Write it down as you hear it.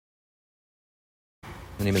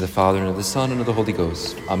In the name of the Father, and of the Son, and of the Holy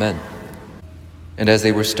Ghost. Amen. And as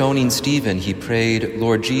they were stoning Stephen, he prayed,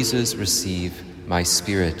 Lord Jesus, receive my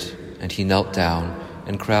spirit. And he knelt down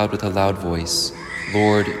and cried with a loud voice,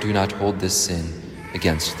 Lord, do not hold this sin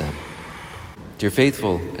against them. Dear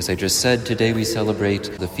faithful, as I just said, today we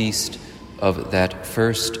celebrate the feast of that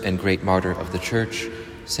first and great martyr of the Church,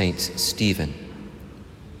 Saint Stephen.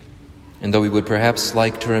 And though we would perhaps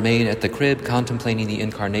like to remain at the crib contemplating the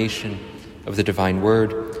incarnation of the divine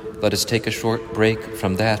word, let us take a short break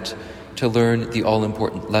from that to learn the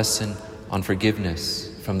all-important lesson on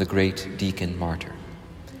forgiveness from the great deacon martyr,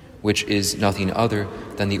 which is nothing other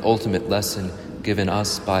than the ultimate lesson given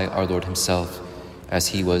us by our Lord himself as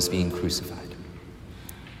he was being crucified.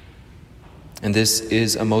 And this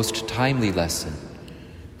is a most timely lesson,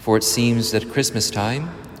 for it seems that Christmas time,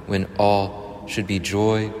 when all should be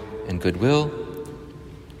joy and goodwill,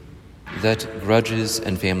 that grudges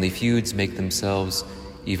and family feuds make themselves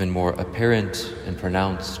even more apparent and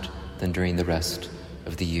pronounced than during the rest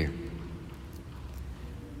of the year.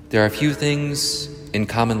 There are few things in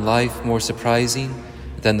common life more surprising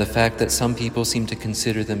than the fact that some people seem to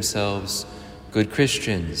consider themselves good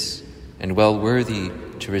Christians and well worthy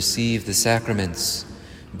to receive the sacraments,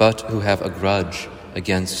 but who have a grudge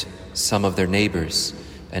against some of their neighbors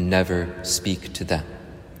and never speak to them.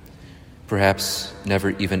 Perhaps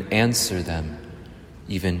never even answer them,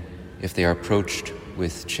 even if they are approached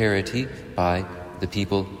with charity by the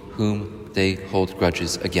people whom they hold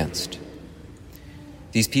grudges against.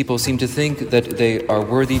 These people seem to think that they are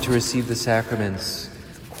worthy to receive the sacraments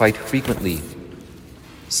quite frequently.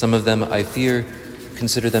 Some of them, I fear,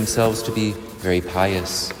 consider themselves to be very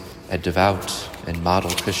pious and devout and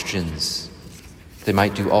model Christians. They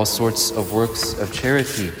might do all sorts of works of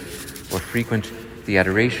charity or frequent the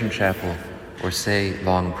adoration chapel, or say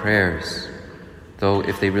long prayers, though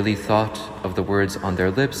if they really thought of the words on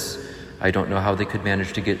their lips, I don't know how they could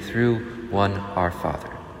manage to get through one Our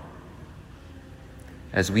Father.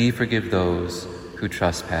 As we forgive those who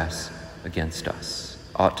trespass against us,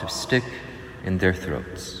 ought to stick in their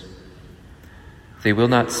throats. They will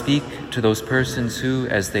not speak to those persons who,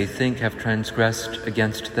 as they think, have transgressed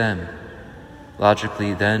against them.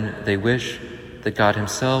 Logically, then, they wish that God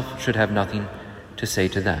himself should have nothing to say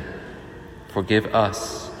to them. Forgive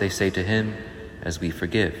us, they say to him, as we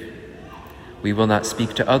forgive. We will not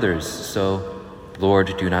speak to others, so,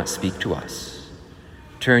 Lord, do not speak to us.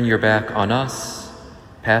 Turn your back on us,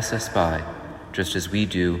 pass us by, just as we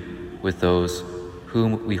do with those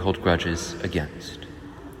whom we hold grudges against.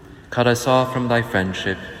 Cut us off from thy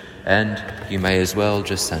friendship, and you may as well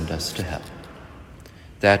just send us to hell.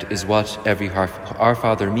 That is what every Our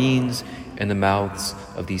Father means in the mouths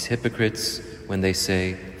of these hypocrites when they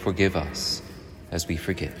say, forgive us as we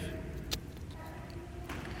forgive.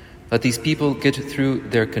 Let these people get through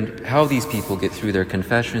how these people get through their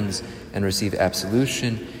confessions and receive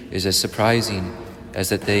absolution is as surprising as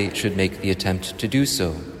that they should make the attempt to do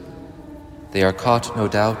so. They are caught, no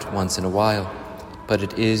doubt, once in a while, but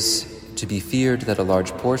it is to be feared that a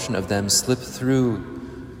large portion of them slip through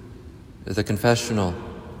the confessional,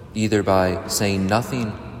 either by saying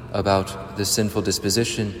nothing about the sinful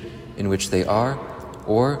disposition in which they are,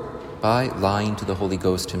 or by lying to the Holy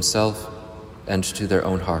Ghost himself and to their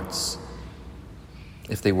own hearts.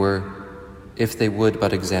 If they would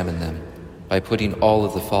but examine them by putting all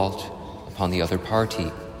of the fault upon the other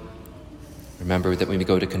party. Remember that when we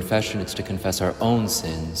go to confession, it's to confess our own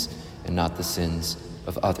sins and not the sins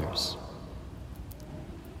of others.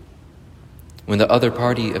 When the other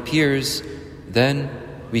party appears, then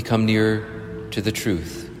we come nearer to the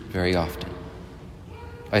truth very often.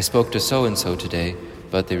 I spoke to so-and-so today,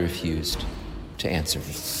 but they refused to answer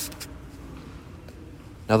me.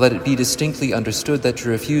 Now let it be distinctly understood that to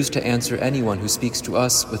refuse to answer anyone who speaks to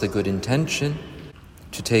us with a good intention,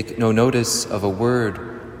 to take no notice of a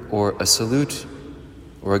word or a salute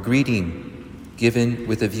or a greeting given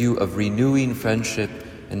with a view of renewing friendship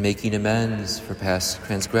and making amends for past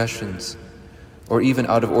transgressions, or even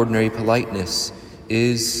out of ordinary politeness,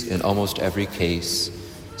 is, in almost every case,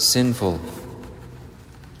 sinful.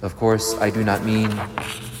 Of course, I do not mean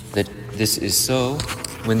that this is so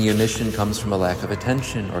when the omission comes from a lack of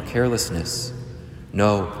attention or carelessness.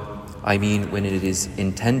 No, I mean when it is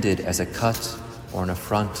intended as a cut or an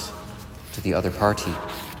affront to the other party.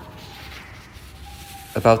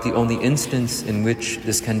 About the only instance in which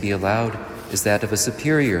this can be allowed is that of a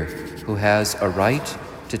superior who has a right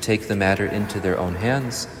to take the matter into their own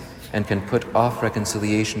hands and can put off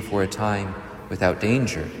reconciliation for a time without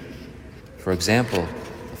danger. For example,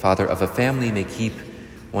 the father of a family may keep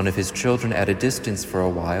one of his children at a distance for a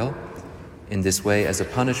while, in this way as a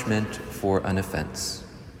punishment for an offense.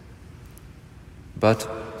 But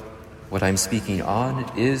what I'm speaking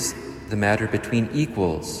on is the matter between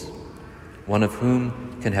equals, one of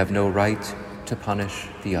whom can have no right to punish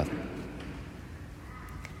the other.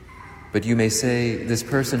 But you may say, this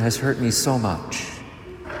person has hurt me so much.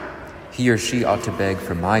 He or she ought to beg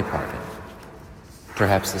for my pardon.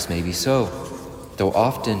 Perhaps this may be so, though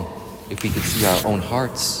often, if we could see our own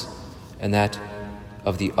hearts and that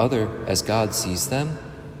of the other as God sees them,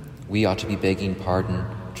 we ought to be begging pardon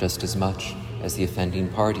just as much as the offending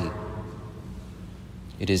party.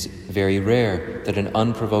 It is very rare that an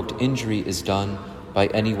unprovoked injury is done by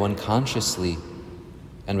anyone consciously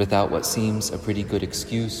and without what seems a pretty good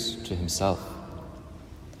excuse to himself.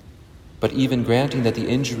 But even granting that the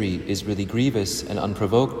injury is really grievous and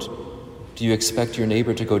unprovoked, do you expect your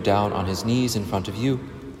neighbor to go down on his knees in front of you,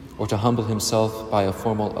 or to humble himself by a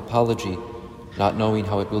formal apology, not knowing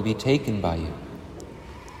how it will be taken by you?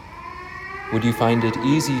 Would you find it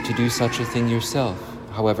easy to do such a thing yourself,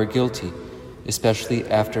 however guilty, especially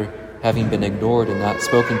after having been ignored and not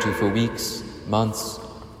spoken to for weeks, months,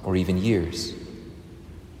 or even years?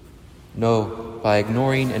 No, by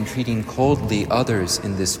ignoring and treating coldly others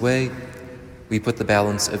in this way, we put the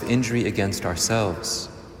balance of injury against ourselves,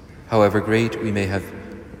 however great may have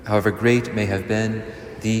been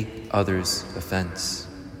the other's offense.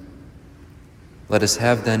 Let us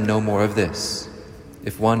have then no more of this.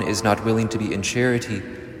 If one is not willing to be in charity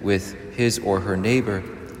with his or her neighbor,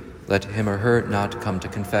 let him or her not come to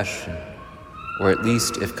confession, or at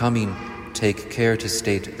least, if coming, take care to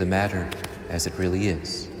state the matter as it really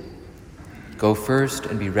is. Go first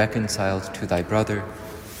and be reconciled to thy brother,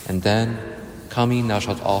 and then, coming, thou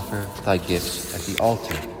shalt offer thy gift at the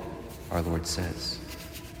altar, our Lord says.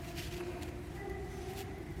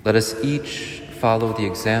 Let us each follow the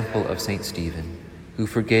example of St. Stephen, who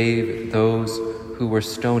forgave those who were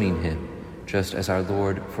stoning him, just as our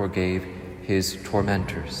Lord forgave his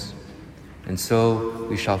tormentors. And so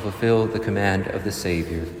we shall fulfill the command of the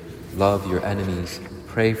Savior, love your enemies,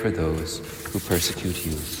 pray for those who persecute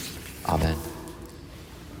you. Amen.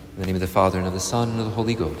 In the name of the Father, and of the Son, and of the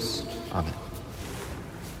Holy Ghost. Amen.